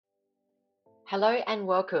Hello and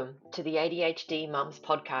welcome to the ADHD Mums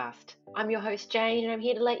podcast. I'm your host Jane and I'm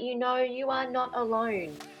here to let you know you are not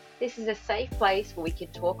alone. This is a safe place where we can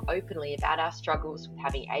talk openly about our struggles with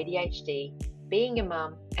having ADHD, being a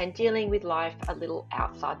mum, and dealing with life a little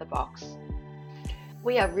outside the box.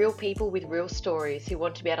 We are real people with real stories who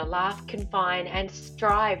want to be able to laugh, confine, and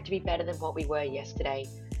strive to be better than what we were yesterday.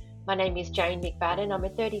 My name is Jane McFadden. I'm a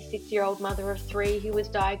 36-year-old mother of three who was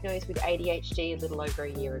diagnosed with ADHD a little over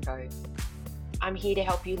a year ago. I'm here to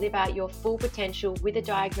help you live out your full potential with a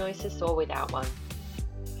diagnosis or without one.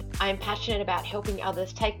 I am passionate about helping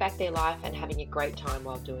others take back their life and having a great time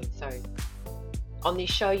while doing so. On this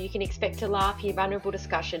show, you can expect to laugh, hear vulnerable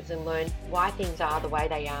discussions and learn why things are the way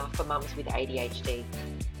they are for mums with ADHD.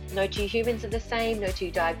 No two humans are the same, no two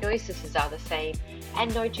diagnoses are the same,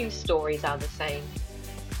 and no two stories are the same.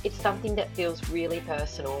 It's something that feels really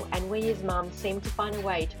personal, and we as mums seem to find a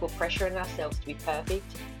way to put pressure on ourselves to be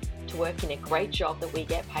perfect, to work in a great job that we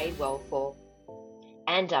get paid well for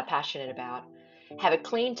and are passionate about, have a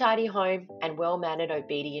clean, tidy home and well-mannered,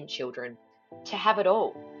 obedient children. To have it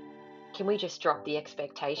all. Can we just drop the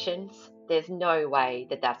expectations? There's no way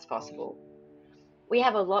that that's possible. We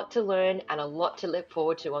have a lot to learn and a lot to look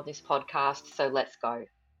forward to on this podcast, so let's go.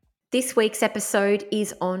 This week's episode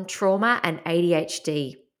is on trauma and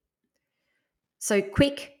ADHD. So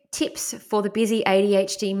quick tips for the busy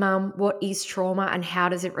ADHD mum. What is trauma and how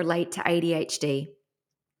does it relate to ADHD?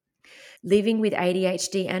 Living with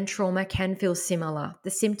ADHD and trauma can feel similar.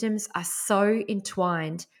 The symptoms are so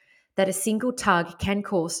entwined that a single tug can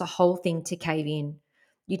cause the whole thing to cave in.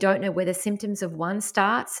 You don't know where the symptoms of one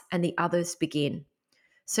starts and the others begin.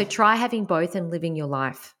 So try having both and living your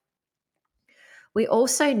life. We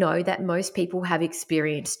also know that most people have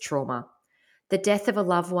experienced trauma. The death of a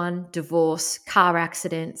loved one, divorce, car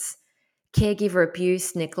accidents, caregiver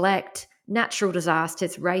abuse, neglect, natural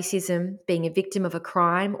disasters, racism, being a victim of a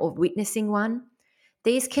crime or witnessing one.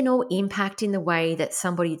 These can all impact in the way that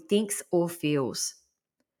somebody thinks or feels.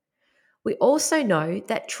 We also know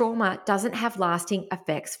that trauma doesn't have lasting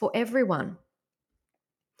effects for everyone.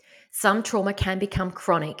 Some trauma can become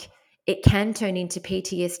chronic. It can turn into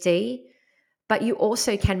PTSD, but you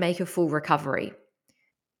also can make a full recovery.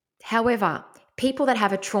 However, people that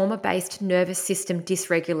have a trauma-based nervous system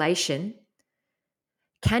dysregulation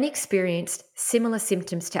can experience similar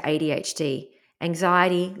symptoms to ADHD: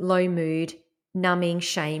 anxiety, low mood, numbing,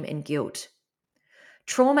 shame, and guilt.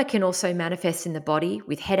 Trauma can also manifest in the body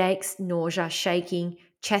with headaches, nausea, shaking,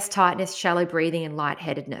 chest tightness, shallow breathing, and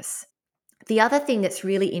lightheadedness. The other thing that's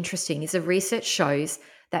really interesting is the research shows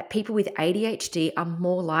that people with ADHD are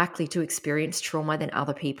more likely to experience trauma than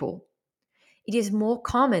other people. It is more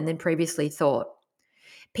common than previously thought.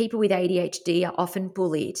 People with ADHD are often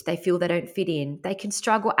bullied. They feel they don't fit in. They can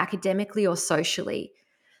struggle academically or socially.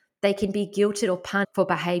 They can be guilted or punished for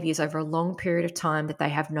behaviours over a long period of time that they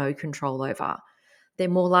have no control over. They're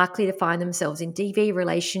more likely to find themselves in DV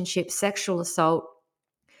relationships, sexual assault,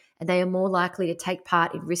 and they are more likely to take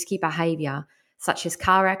part in risky behaviour such as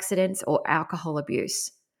car accidents or alcohol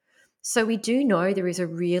abuse. So we do know there is a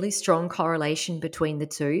really strong correlation between the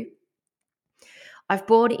two. I've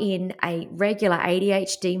brought in a regular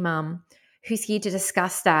ADHD mum who's here to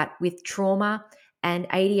discuss that with trauma and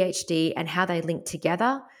ADHD and how they link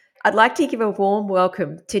together. I'd like to give a warm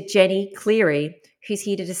welcome to Jenny Cleary, who's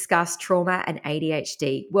here to discuss trauma and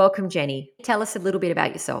ADHD. Welcome, Jenny. Tell us a little bit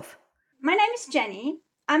about yourself. My name is Jenny.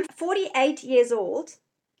 I'm 48 years old,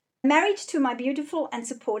 married to my beautiful and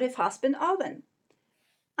supportive husband, Owen.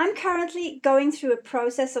 I'm currently going through a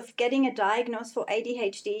process of getting a diagnosis for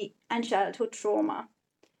ADHD and childhood trauma.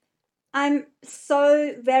 I'm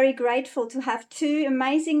so very grateful to have two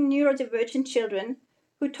amazing neurodivergent children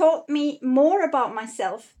who taught me more about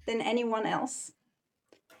myself than anyone else.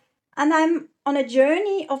 And I'm on a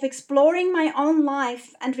journey of exploring my own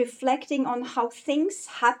life and reflecting on how things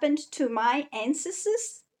happened to my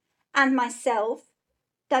ancestors and myself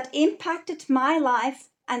that impacted my life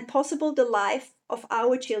and possibly the life of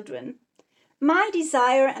our children. My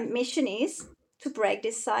desire and mission is to break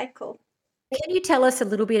this cycle. Can you tell us a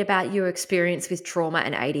little bit about your experience with trauma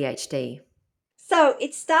and ADHD? So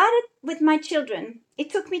it started with my children. It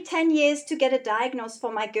took me 10 years to get a diagnosis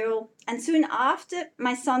for my girl, and soon after,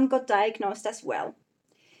 my son got diagnosed as well.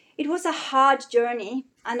 It was a hard journey,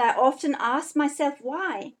 and I often asked myself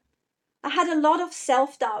why. I had a lot of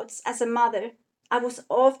self-doubts as a mother. I was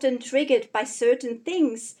often triggered by certain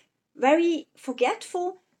things, very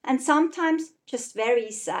forgetful, and sometimes just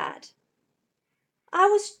very sad. I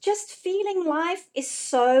was just feeling life is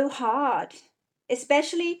so hard,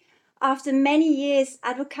 especially after many years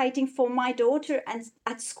advocating for my daughter and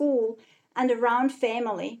at school and around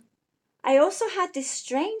family. I also had this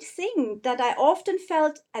strange thing that I often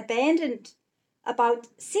felt abandoned about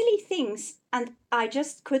silly things, and I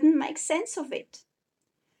just couldn't make sense of it.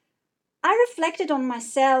 I reflected on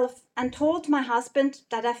myself and told my husband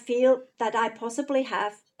that I feel that I possibly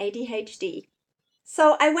have ADHD.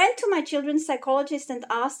 So I went to my children's psychologist and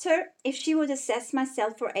asked her if she would assess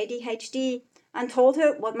myself for ADHD, and told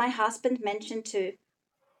her what my husband mentioned too.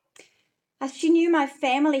 As she knew my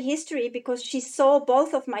family history because she saw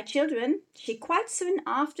both of my children, she quite soon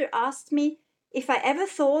after asked me if I ever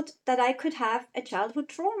thought that I could have a childhood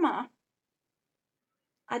trauma.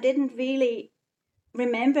 I didn't really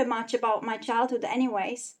remember much about my childhood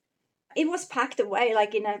anyways. It was packed away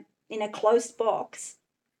like in a closed box.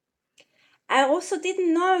 I also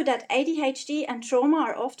didn't know that ADHD and trauma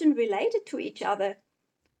are often related to each other.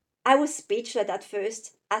 I was speechless at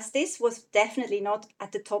first, as this was definitely not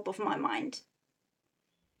at the top of my mind.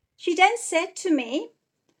 She then said to me,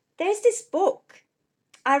 "There's this book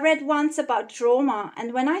I read once about trauma,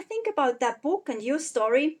 and when I think about that book and your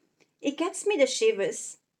story, it gets me the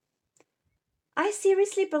shivers. I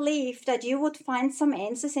seriously believe that you would find some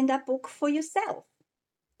answers in that book for yourself."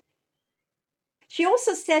 She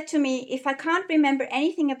also said to me if I can't remember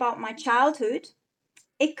anything about my childhood,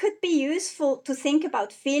 it could be useful to think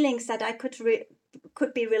about feelings that I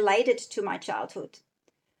could be related to my childhood.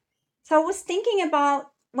 So I was thinking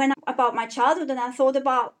about my childhood, and I thought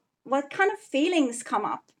about what kind of feelings come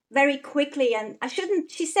up very quickly, and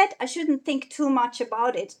she said I shouldn't think too much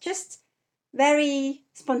about it, just very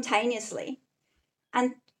spontaneously.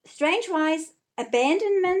 And strange-wise,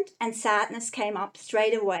 abandonment and sadness came up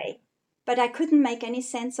straight away, but I couldn't make any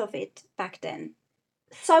sense of it back then.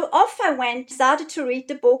 So off I went, started to read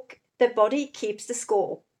the book, The Body Keeps the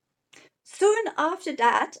Score. Soon after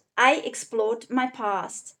that, I explored my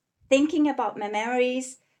past, thinking about my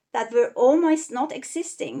memories that were almost not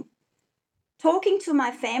existing, talking to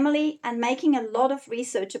my family, and making a lot of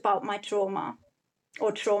research about my trauma,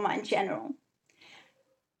 or trauma in general.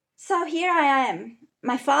 So here I am.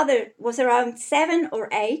 My father was around 7 or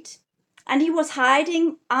 8, and he was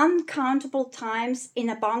hiding uncountable times in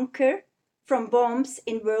a bunker from bombs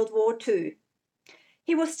in World War II.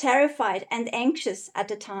 He was terrified and anxious at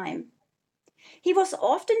the time. He was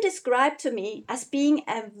often described to me as being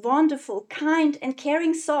a wonderful, kind, and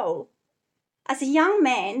caring soul. As a young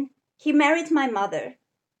man, he married my mother.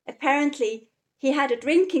 Apparently, he had a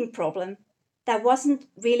drinking problem that wasn't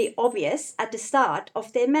really obvious at the start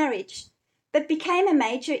of their marriage, but became a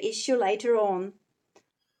major issue later on.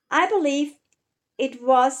 I believe it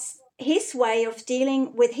was his way of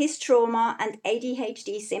dealing with his trauma and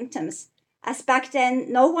ADHD symptoms, as back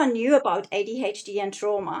then no one knew about ADHD and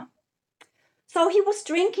trauma. So he was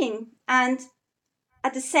drinking and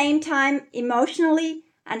at the same time emotionally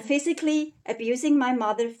and physically abusing my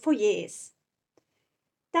mother for years.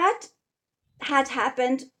 That had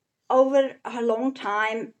happened over a long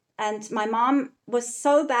time, and my mom was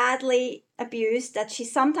so badly abused that she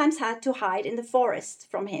sometimes had to hide in the forest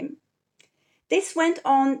from him. This went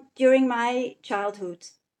on during my childhood.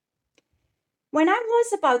 When I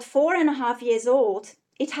was about 4.5 years old,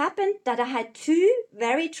 it happened that I had two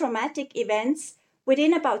very traumatic events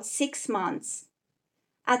within about 6 months.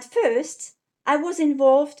 At first, I was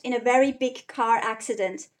involved in a very big car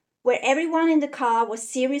accident where everyone in the car was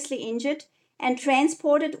seriously injured and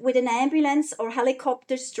transported with an ambulance or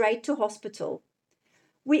helicopter straight to hospital.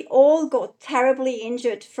 We all got terribly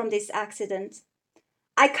injured from this accident.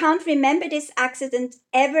 I can't remember this accident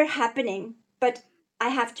ever happening, but I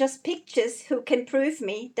have just pictures who can prove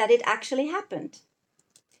me that it actually happened.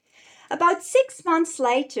 About 6 months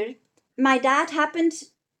later, my dad happened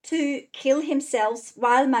to kill himself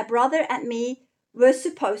while my brother and me were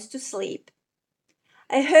supposed to sleep.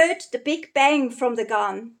 I heard the big bang from the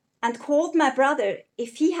gun and called my brother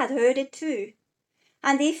if he had heard it too,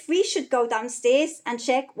 and if we should go downstairs and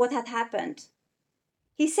check what had happened.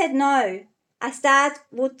 He said no, as Dad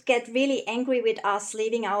would get really angry with us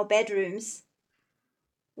leaving our bedrooms.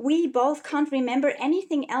 We both can't remember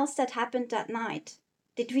anything else that happened that night.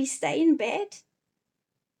 Did we stay in bed?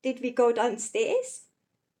 Did we go downstairs?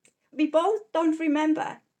 We both don't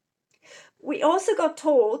remember. We also got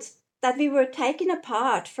told that we were taken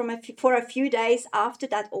apart for a few days after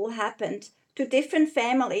that all happened to different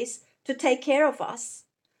families to take care of us.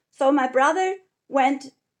 So my brother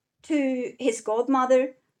went to his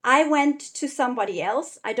godmother, I went to somebody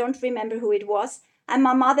else, I don't remember who it was, and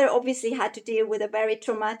my mother obviously had to deal with a very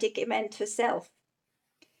traumatic event herself.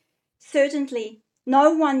 Certainly,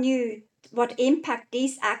 no one knew what impact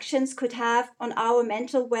these actions could have on our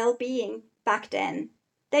mental well-being back then.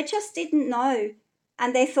 They just didn't know,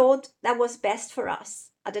 and they thought that was best for us.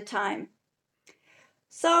 at the time.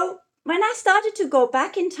 So when I started to go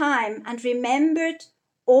back in time and remembered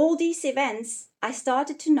all these events, I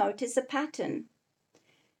started to notice a pattern.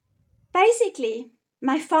 Basically,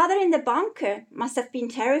 my father in the bunker must have been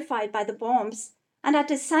terrified by the bombs and at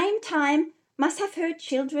the same time must have heard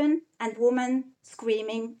children and women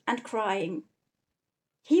screaming and crying.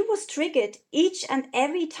 He was triggered each and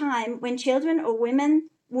every time when children or women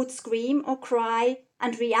would scream or cry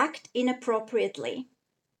and react inappropriately.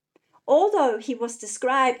 Although he was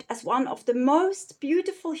described as one of the most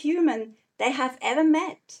beautiful humans they have ever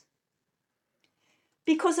met.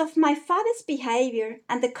 Because of my father's behavior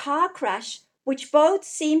and the car crash, which both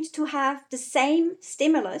seemed to have the same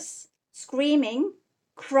stimulus, screaming,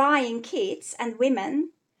 crying kids and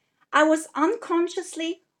women, I was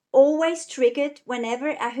unconsciously always triggered whenever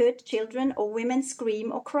I heard children or women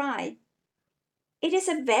scream or cry. It is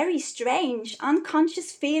a very strange,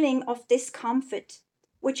 unconscious feeling of discomfort,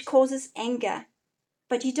 which causes anger,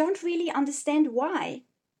 but you don't really understand why.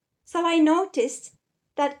 So I noticed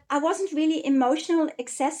that I wasn't really emotionally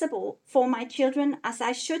accessible for my children as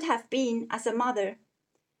I should have been as a mother.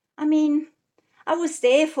 I mean, I was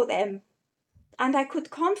there for them and I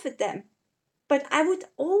could comfort them, but I would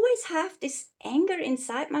always have this anger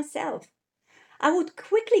inside myself. I would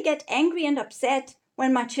quickly get angry and upset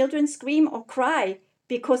when my children scream or cry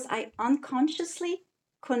because I unconsciously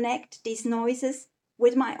connect these noises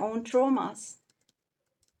with my own traumas.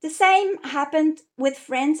 The same happened with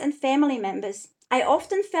friends and family members. I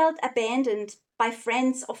often felt abandoned by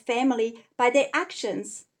friends or family by their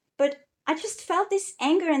actions, but I just felt this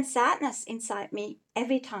anger and sadness inside me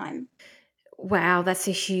every time. Wow, that's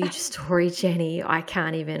a huge story, Jenny. I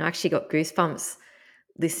can't even. I actually got goosebumps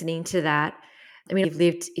listening to that. I mean, you've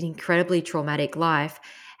lived an incredibly traumatic life.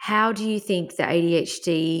 How do you think the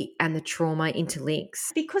ADHD and the trauma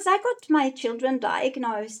interlinks? Because I got my children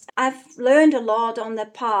diagnosed, I've learned a lot on the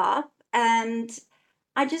path, and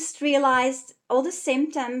I just realized all the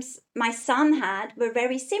symptoms my son had were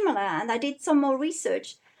very similar. And I did some more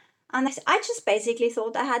research, and I just basically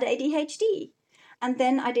thought I had ADHD. And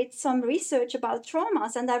then I did some research about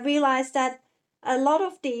traumas, and I realized that a lot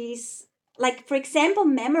of these, like for example,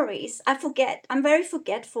 memories, I forget. I'm very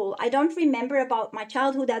forgetful. I don't remember about my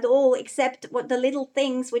childhood at all, except what the little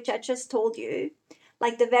things which I just told you,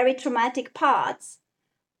 like the very traumatic parts.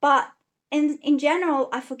 But in general,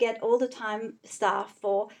 I forget all the time stuff,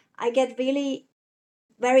 or I get really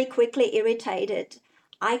very quickly irritated.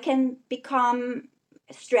 I can become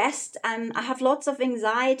stressed and I have lots of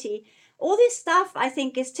anxiety. All this stuff I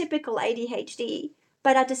think is typical ADHD,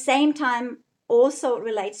 but at the same time also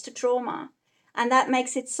relates to trauma. And that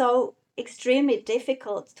makes it so extremely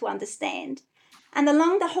difficult to understand. And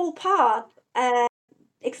along the whole path,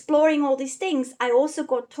 exploring all these things, I also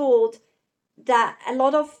got told that a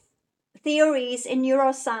lot of theories in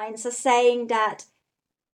neuroscience are saying that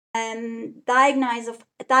diagnose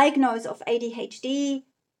of ADHD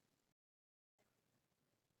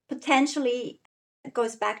potentially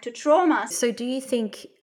goes back to trauma. So, do you think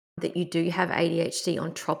that you do have ADHD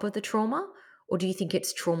on top of the trauma, or do you think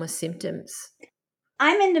it's trauma symptoms?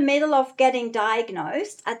 I'm in the middle of getting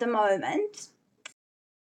diagnosed at the moment,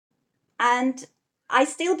 and I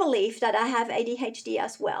still believe that I have ADHD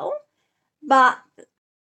as well, but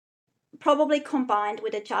probably combined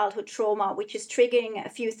with a childhood trauma, which is triggering a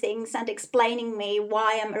few things and explaining me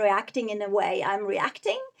why I'm reacting in the way I'm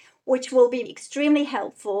reacting, which will be extremely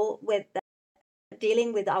helpful with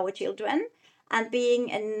dealing with our children and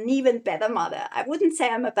being an even better mother. I wouldn't say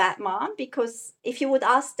I'm a bad mom, because if you would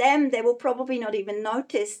ask them, they will probably not even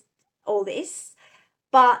notice all this.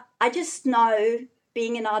 But I just know,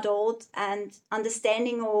 being an adult and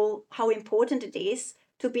understanding all how important it is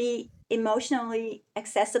to be emotionally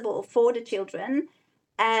accessible for the children,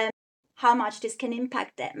 and how much this can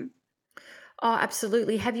impact them. Oh,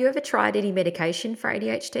 absolutely. Have you ever tried any medication for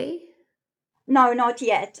ADHD? No, not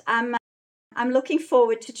yet. I'm looking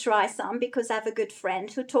forward to try some, because I have a good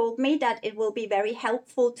friend who told me that it will be very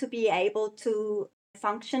helpful to be able to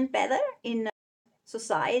function better in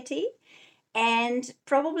society, and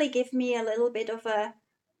probably give me a little bit of a,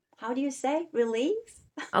 how do you say, relief?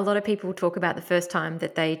 A lot of people talk about the first time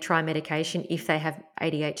that they try medication if they have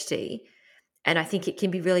ADHD. And I think it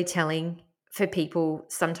can be really telling for people.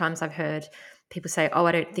 Sometimes I've heard people say, "Oh,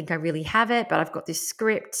 I don't think I really have it, but I've got this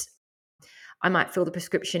script. I might fill the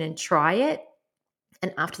prescription and try it."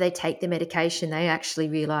 And after they take the medication, they actually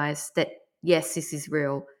realize that, yes, this is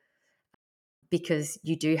real, because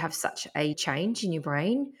you do have such a change in your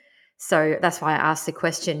brain. So that's why I asked the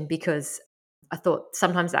question, because I thought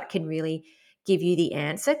sometimes that can really give you the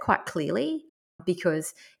answer quite clearly,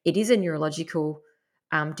 because it is a neurological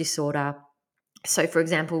disorder. So, for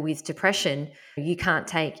example, with depression, you can't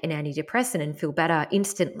take an antidepressant and feel better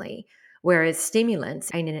instantly. Whereas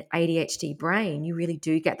stimulants in an ADHD brain, you really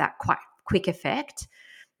do get that quite quick effect.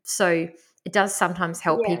 So it does sometimes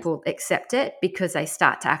help Yes. people accept it because they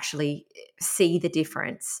start to actually see the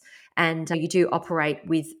difference. And you do operate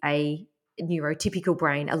with a neurotypical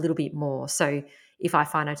brain a little bit more. So if I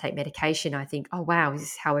find I take medication, I think, oh, wow, this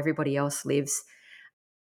is how everybody else lives.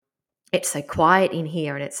 It's so quiet in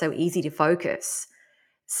here and it's so easy to focus.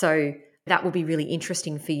 So that will be really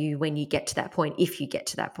interesting for you when you get to that point, if you get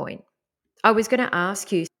to that point. I was going to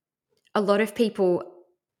ask you, a lot of people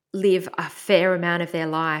live a fair amount of their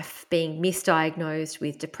life being misdiagnosed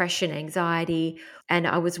with depression, anxiety. And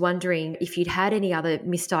I was wondering if you'd had any other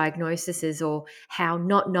misdiagnoses or how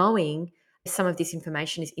not knowing some of this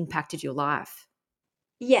information has impacted your life.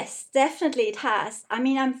 Yes, definitely it has. I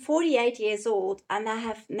mean, I'm 48 years old and I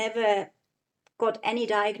have never got any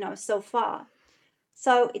diagnosis so far.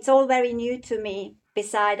 So it's all very new to me.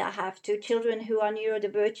 Beside, I have two children who are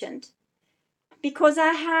neurodivergent. Because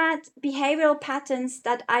I had behavioral patterns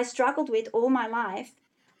that I struggled with all my life,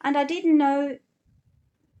 and I didn't know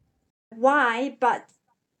why, but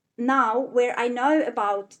now where I know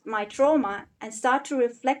about my trauma and start to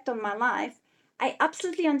reflect on my life, I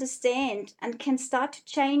absolutely understand and can start to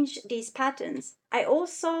change these patterns. It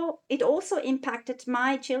also impacted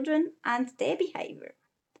my children and their behavior.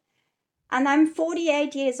 And I'm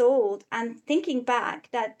 48 years old, and thinking back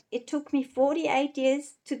that it took me 48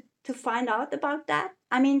 years to find out about that.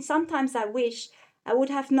 I mean, sometimes I wish I would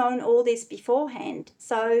have known all this beforehand.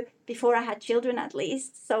 So, before I had children, at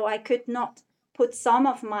least, so I could not put some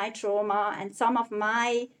of my trauma and some of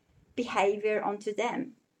my behavior onto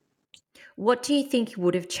them. What do you think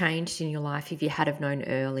would have changed in your life if you had have known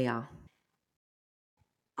earlier?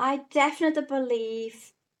 I definitely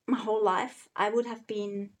believe my whole life I would have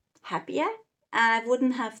been happier. I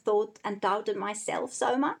wouldn't have thought and doubted myself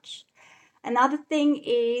so much. Another thing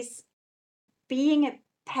is being a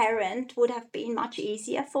parent would have been much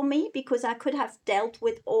easier for me because I could have dealt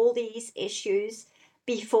with all these issues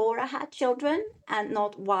before I had children and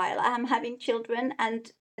not while I am having children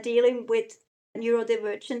and dealing with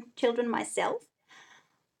neurodivergent children myself.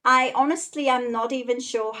 I honestly am not even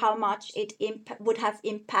sure how much it would have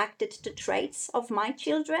impacted the traits of my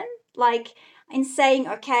children. Like in saying,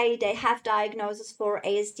 okay, they have diagnosis for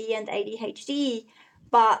ASD and ADHD,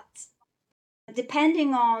 but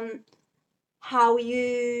depending on how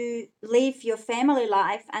you live your family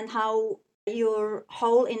life and how your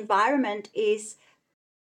whole environment is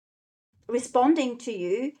responding to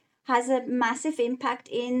you has a massive impact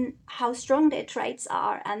in how strong their traits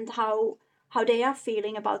are and how they are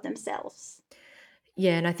feeling about themselves.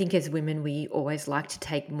 Yeah, and I think as women, we always like to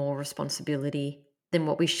take more responsibility than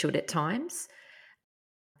what we should at times.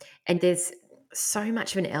 And there's so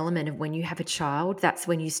much of an element of when you have a child, that's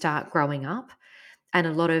when you start growing up. And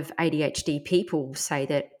a lot of ADHD people say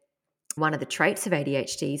that one of the traits of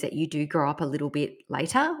ADHD is that you do grow up a little bit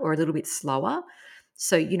later or a little bit slower.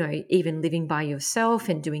 So, even living by yourself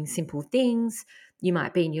and doing simple things, you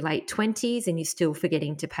might be in your late 20s and you're still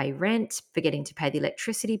forgetting to pay rent, forgetting to pay the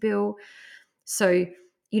electricity bill. So,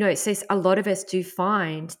 it says a lot of us do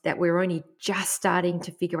find that we're only just starting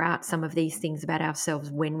to figure out some of these things about ourselves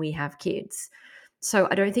when we have kids. So,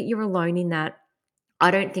 I don't think you're alone in that. I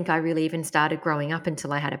don't think I really even started growing up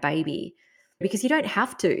until I had a baby because you don't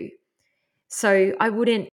have to. So, I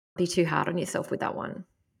wouldn't be too hard on yourself with that one.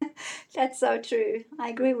 That's so true. I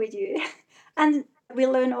agree with you. And we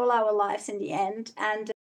learn all our lives in the end.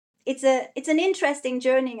 And it's an interesting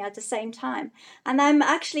journey at the same time. And I'm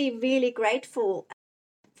actually really grateful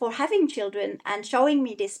for having children and showing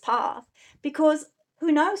me this path because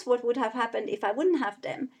who knows what would have happened if I wouldn't have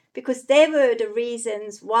them, because they were the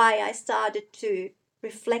reasons why I started to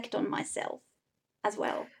reflect on myself as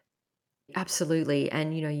well. Absolutely.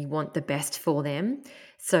 And, you want the best for them.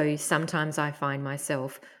 So sometimes I find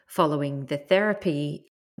myself following the therapy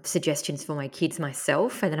suggestions for my kids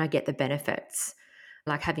myself, and then I get the benefits,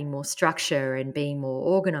 like having more structure and being more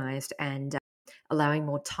organized and allowing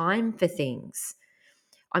more time for things.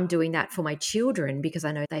 I'm doing that for my children because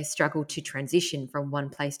I know they struggle to transition from one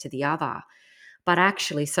place to the other. But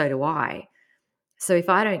actually, so do I. So if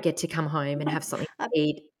I don't get to come home and have something Uh, to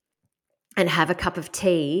eat and have a cup of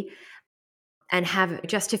tea and have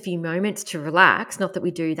just a few moments to relax, not that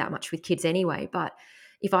we do that much with kids anyway, but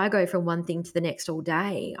if I go from one thing to the next all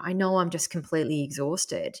day, I know I'm just completely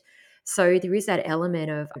exhausted. So there is that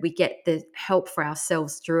element of we get the help for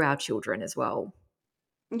ourselves through our children as well.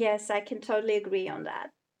 yes, I can totally agree on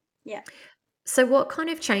that. Yeah. So, what kind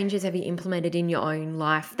of changes have you implemented in your own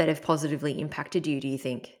life that have positively impacted you, do you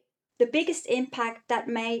think? The biggest impact that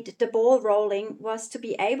made the ball rolling was to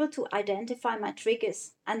be able to identify my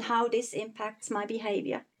triggers and how this impacts my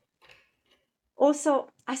behavior. Also,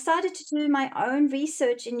 I started to do my own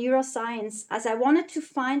research in neuroscience as I wanted to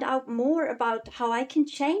find out more about how I can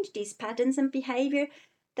change these patterns and behavior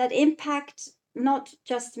that impact not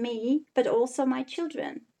just me, but also my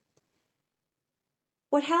children.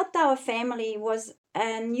 What helped our family was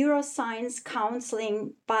neuroscience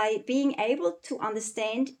counseling by being able to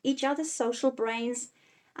understand each other's social brains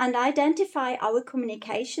and identify our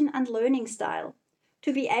communication and learning style,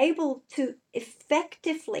 to be able to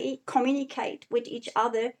effectively communicate with each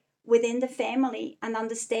other within the family and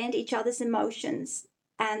understand each other's emotions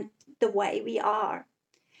and the way we are.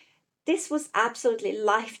 This was absolutely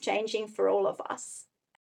life-changing for all of us.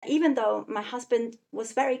 Even though my husband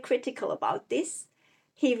was very critical about this,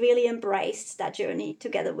 he really embraced that journey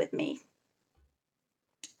together with me.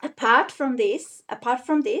 Apart from this,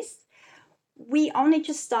 we only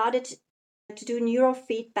just started to do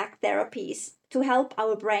neurofeedback therapies to help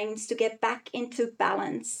our brains to get back into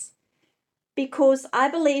balance. Because I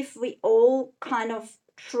believe we all kind of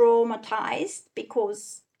traumatized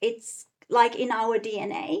because it's like in our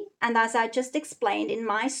DNA. And as I just explained in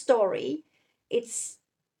my story, it's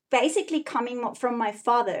basically coming from my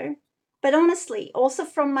father, but honestly, also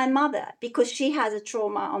from my mother, because she has a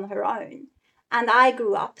trauma on her own. And I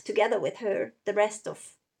grew up together with her the rest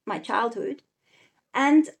of my childhood.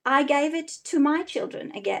 And I gave it to my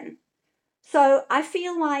children again. So I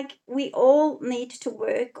feel like we all need to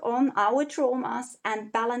work on our traumas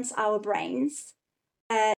and balance our brains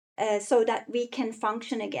so that we can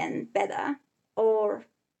function again better or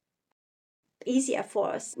easier for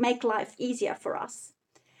us, make life easier for us.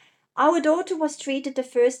 Our daughter was treated the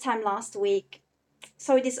first time last week,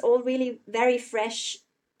 so it is all really very fresh.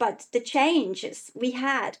 But the changes we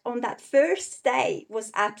had on that first day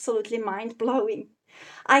was absolutely mind blowing.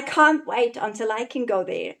 I can't wait until I can go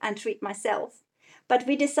there and treat myself. But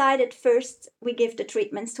we decided first we give the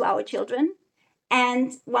treatments to our children.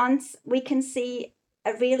 And once we can see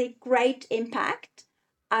a really great impact,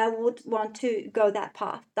 I would want to go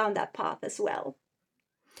down that path as well.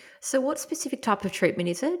 So, what specific type of treatment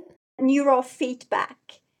is it?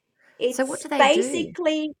 Neurofeedback. So, what It's do they do?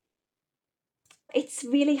 basically, it's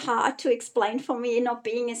really hard to explain for me, not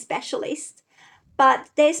being a specialist. But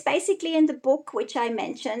there's basically in the book, which I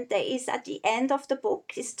mentioned, there is at the end of the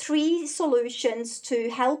book, is 3 solutions to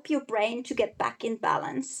help your brain to get back in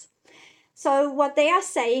balance. So what they are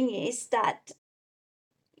saying is that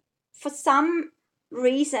for some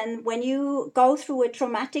reason, when you go through a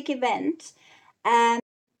traumatic event, um,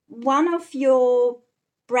 one of your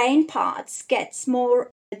brain parts gets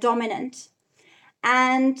more dominant.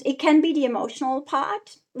 And it can be the emotional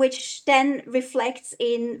part, which then reflects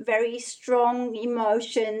in very strong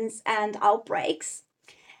emotions and outbreaks.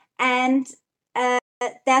 And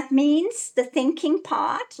that means the thinking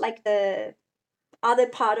part, like the other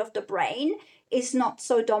part of the brain, is not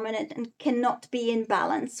so dominant and cannot be in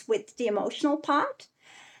balance with the emotional part.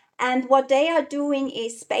 And what they are doing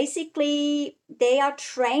is basically they are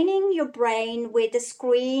training your brain with a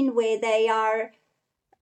screen where they are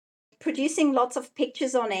producing lots of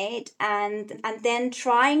pictures on it and then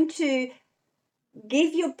trying to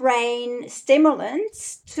give your brain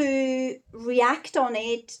stimulants to react on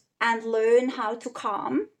it and learn how to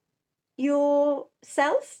calm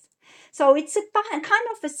yourself. So it's a kind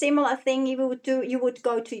of a similar thing you would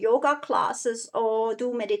go to yoga classes or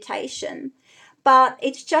do meditation, but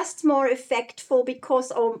it's just more effectful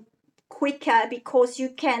because or quicker because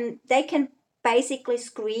they can basically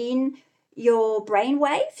screen your brain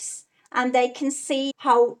waves and they can see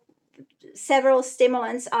how several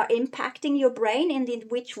stimulants are impacting your brain and in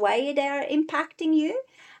which way they are impacting you.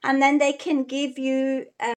 And then they can give you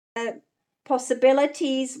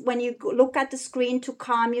possibilities when you look at the screen to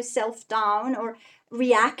calm yourself down or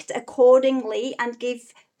react accordingly and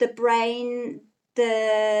give the brain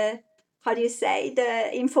the, how do you say,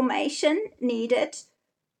 the information needed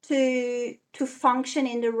to function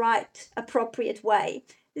in the right appropriate way.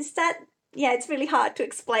 Is that, yeah, it's really hard to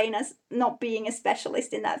explain as not being a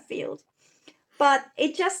specialist in that field, but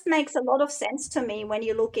it just makes a lot of sense to me when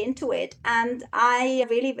you look into it, and I'm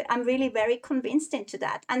really very convinced into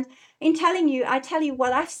that. And in telling you, I tell you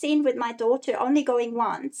what I've seen with my daughter only going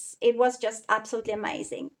once, it was just absolutely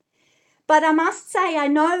amazing. But I must say, I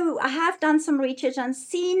know I have done some research and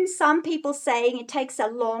seen some people saying it takes a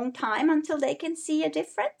long time until they can see a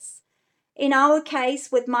difference. In our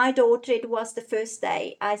case, with my daughter, it was the first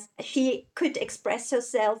day. She could express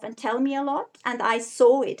herself and tell me a lot, and I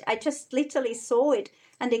saw it. I just literally saw it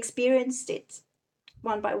and experienced it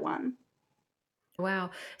one by one. Wow.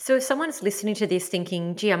 So if someone's listening to this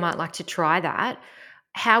thinking, gee, I might like to try that,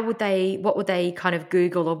 what would they kind of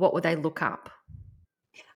Google or what would they look up?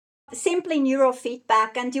 Simply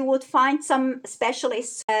neurofeedback, and you would find some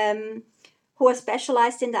specialists who are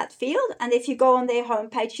specialized in that field. And if you go on their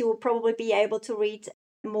homepage, you will probably be able to read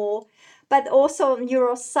more. But also,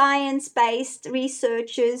 neuroscience based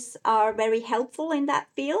researchers are very helpful in that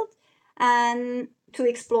field, and to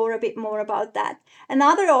explore a bit more about that.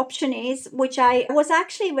 Another option is, which I was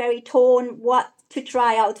actually very torn what to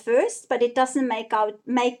try out first, but it doesn't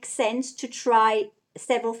make sense to try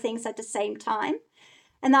several things at the same time.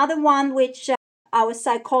 Another one which our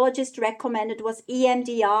psychologist recommended was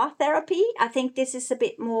EMDR therapy. I think this is a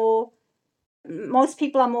bit more, most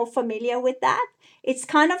people are more familiar with that. It's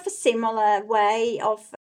kind of a similar way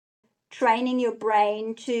of training your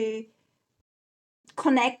brain to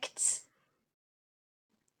connect,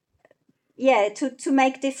 to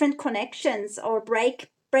make different connections or break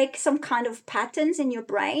some kind of patterns in your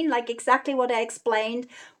brain, like exactly what I explained.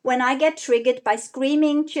 When I get triggered by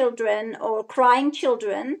screaming children or crying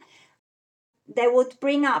children, they would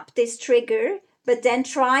bring up this trigger, but then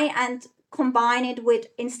try and combine it with,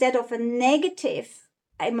 instead of a negative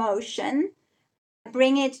emotion,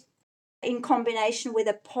 bring it in combination with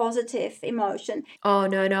a positive emotion. Oh,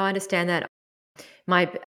 no, I understand that. My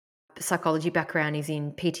psychology background is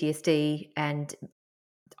in PTSD, and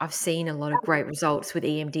I've seen a lot of great results with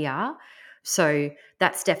EMDR. So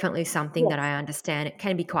that's definitely something that Yes. I understand. It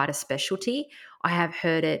can be quite a specialty. I have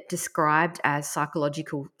heard it described as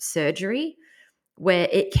psychological surgery, where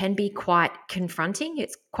it can be quite confronting.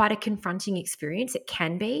 It's quite a confronting experience. It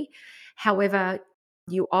can be. However,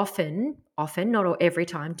 you often, not all every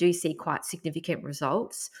time, do see quite significant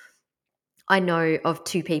results. I know of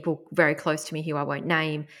two people very close to me who I won't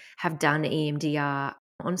name have done EMDR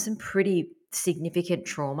on some pretty significant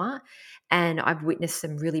trauma, and I've witnessed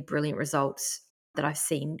some really brilliant results that I've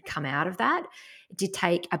seen come out of that. It did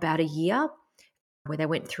take about a year where they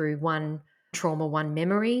went through one trauma, one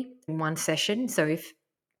memory in one session. So if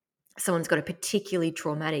someone's got a particularly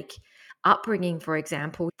traumatic upbringing, for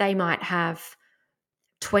example, they might have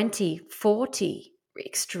 20, 40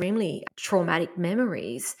 extremely traumatic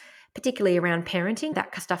memories, particularly around parenting.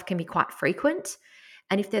 That stuff can be quite frequent.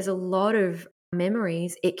 And if there's a lot of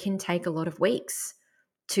memories, it can take a lot of weeks.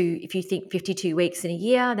 If you think 52 weeks in a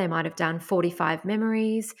year, they might have done 45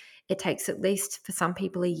 memories. It takes at least for some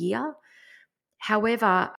people a year.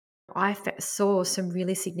 However, saw some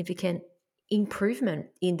really significant improvement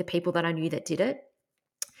in the people that I knew that did it.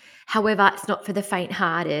 However, it's not for the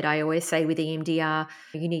faint-hearted. I always say with EMDR,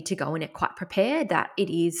 you need to go in it quite prepared that it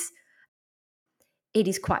is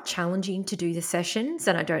quite challenging to do the sessions,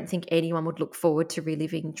 and I don't think anyone would look forward to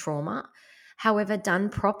reliving trauma. However, done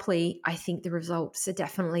properly, I think the results are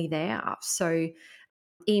definitely there. So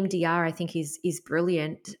EMDR, I think, is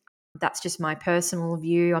brilliant. That's just my personal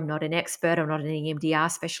view. I'm not an expert. I'm not an EMDR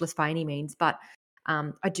specialist by any means, but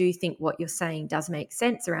I do think what you're saying does make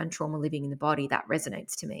sense around trauma living in the body. That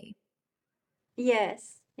resonates to me.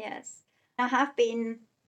 Yes. I have been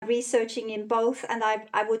researching in both, and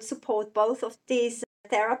I would support both of these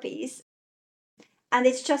therapies. And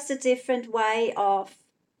it's just a different way of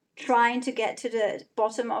trying to get to the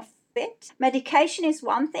bottom of it. Medication is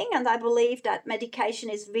one thing, and I believe that medication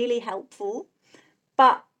is really helpful.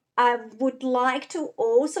 But I would like to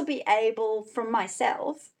also be able, from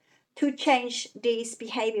myself, to change these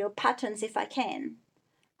behavioral patterns if I can.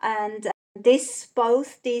 And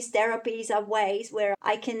both these therapies are ways where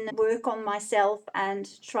I can work on myself and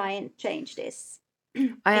try and change this I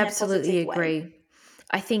in a absolutely positive way. agree.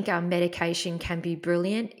 I think medication can be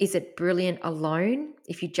brilliant. Is it brilliant alone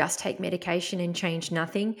if you just take medication and change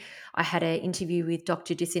nothing? I had an interview with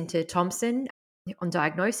Dr. Jacinta Thompson on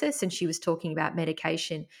diagnosis, and she was talking about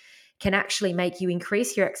medication can actually make you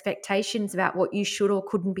increase your expectations about what you should or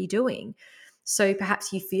couldn't be doing. So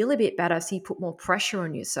perhaps you feel a bit better, so you put more pressure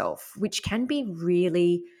on yourself, which can be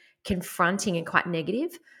really confronting and quite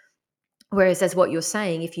negative. Whereas, as what you're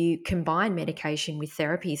saying, if you combine medication with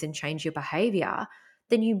therapies and change your behavior,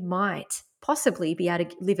 then you might possibly be able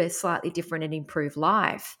to live a slightly different and improved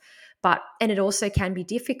life. And it also can be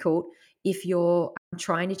difficult if you're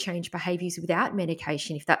trying to change behaviors without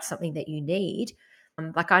medication, if that's something that you need.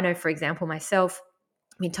 Like I know, for example, myself,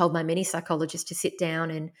 I've been told by many psychologists to sit down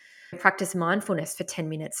and practice mindfulness for 10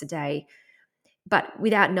 minutes a day. But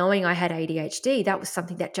without knowing I had ADHD, that was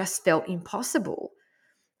something that just felt impossible.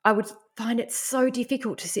 I would find it so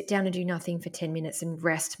difficult to sit down and do nothing for 10 minutes and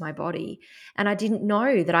rest my body. And I didn't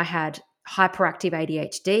know that I had hyperactive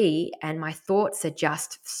ADHD and my thoughts are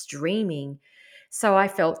just streaming. So I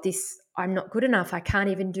felt this, I'm not good enough. I can't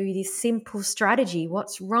even do this simple strategy.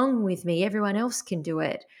 What's wrong with me? Everyone else can do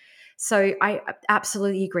it. So I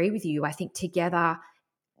absolutely agree with you. I think together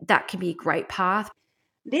that can be a great path.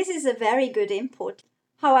 This is a very good input.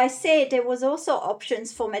 How I said there was also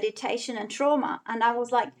options for meditation and trauma, and I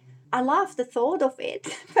was like, I love the thought of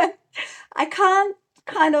it, but I can't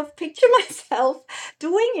kind of picture myself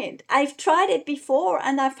doing it. I've tried it before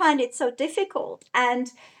and I find it so difficult.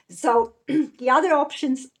 And so the other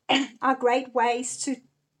options are great ways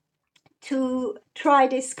to try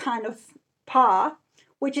this kind of path,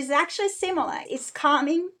 which is actually similar. It's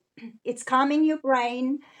calming your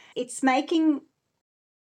brain. It's making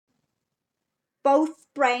both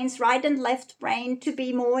brains, right and left brain, to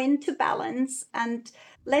be more into balance and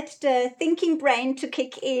let the thinking brain to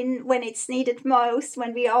kick in when it's needed most,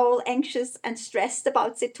 when we are all anxious and stressed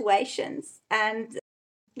about situations. And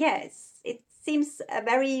yes, it seems a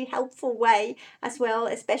very helpful way as well,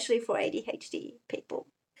 especially for ADHD people.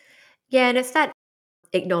 Yeah, and it's that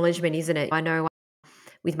acknowledgement, isn't it? I know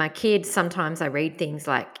with my kids, sometimes I read things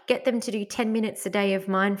like get them to do 10 minutes a day of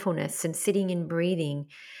mindfulness and sitting and breathing.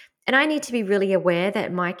 And I need to be really aware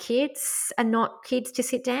that my kids are not kids to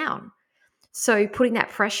sit down. So putting that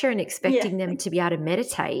pressure and Yeah. expecting them to be able to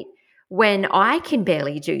meditate when I can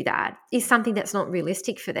barely do that is something that's not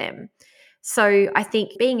realistic for them. So I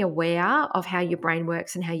think being aware of how your brain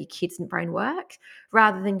works and how your kids' brain work,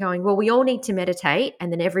 rather than going, well, we all need to meditate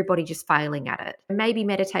and then everybody just failing at it. Maybe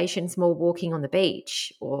meditation's more walking on the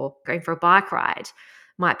beach or going for a bike ride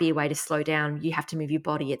might be a way to slow down. You have to move your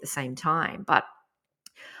body at the same time. But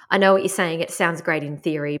I know what you're saying. It sounds great in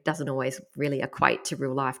theory, doesn't always really equate to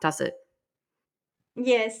real life, does it?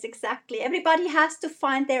 Yes, exactly. Everybody has to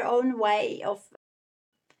find their own way of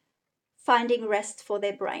finding rest for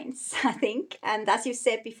their brains, I think. And as you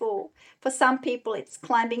said before, for some people it's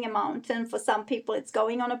climbing a mountain, for some people it's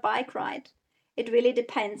going on a bike ride. It really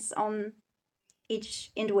depends on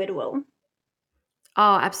each individual.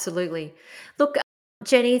 Oh, absolutely. Look,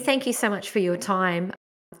 Jenny, thank you so much for your time.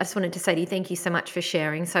 I just wanted to say to you, thank you so much for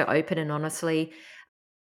sharing so open and honestly.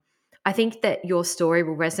 I think that your story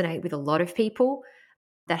will resonate with a lot of people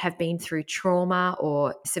that have been through trauma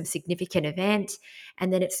or some significant event.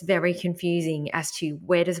 And then it's very confusing as to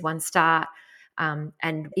where does one start? And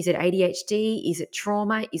is it ADHD? Is it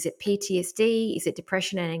trauma? Is it PTSD? Is it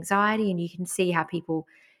depression and anxiety? And you can see how people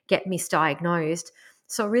get misdiagnosed.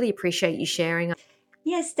 So I really appreciate you sharing.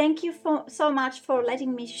 Yes, thank you so much for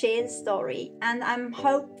letting me share the story. And I'm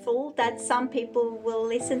hopeful that some people will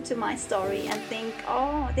listen to my story and think,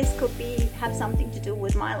 oh, this could have something to do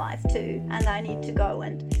with my life too. And I need to go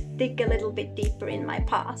and dig a little bit deeper in my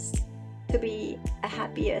past to be a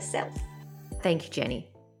happier self. Thank you,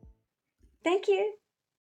 Jenny. Thank you.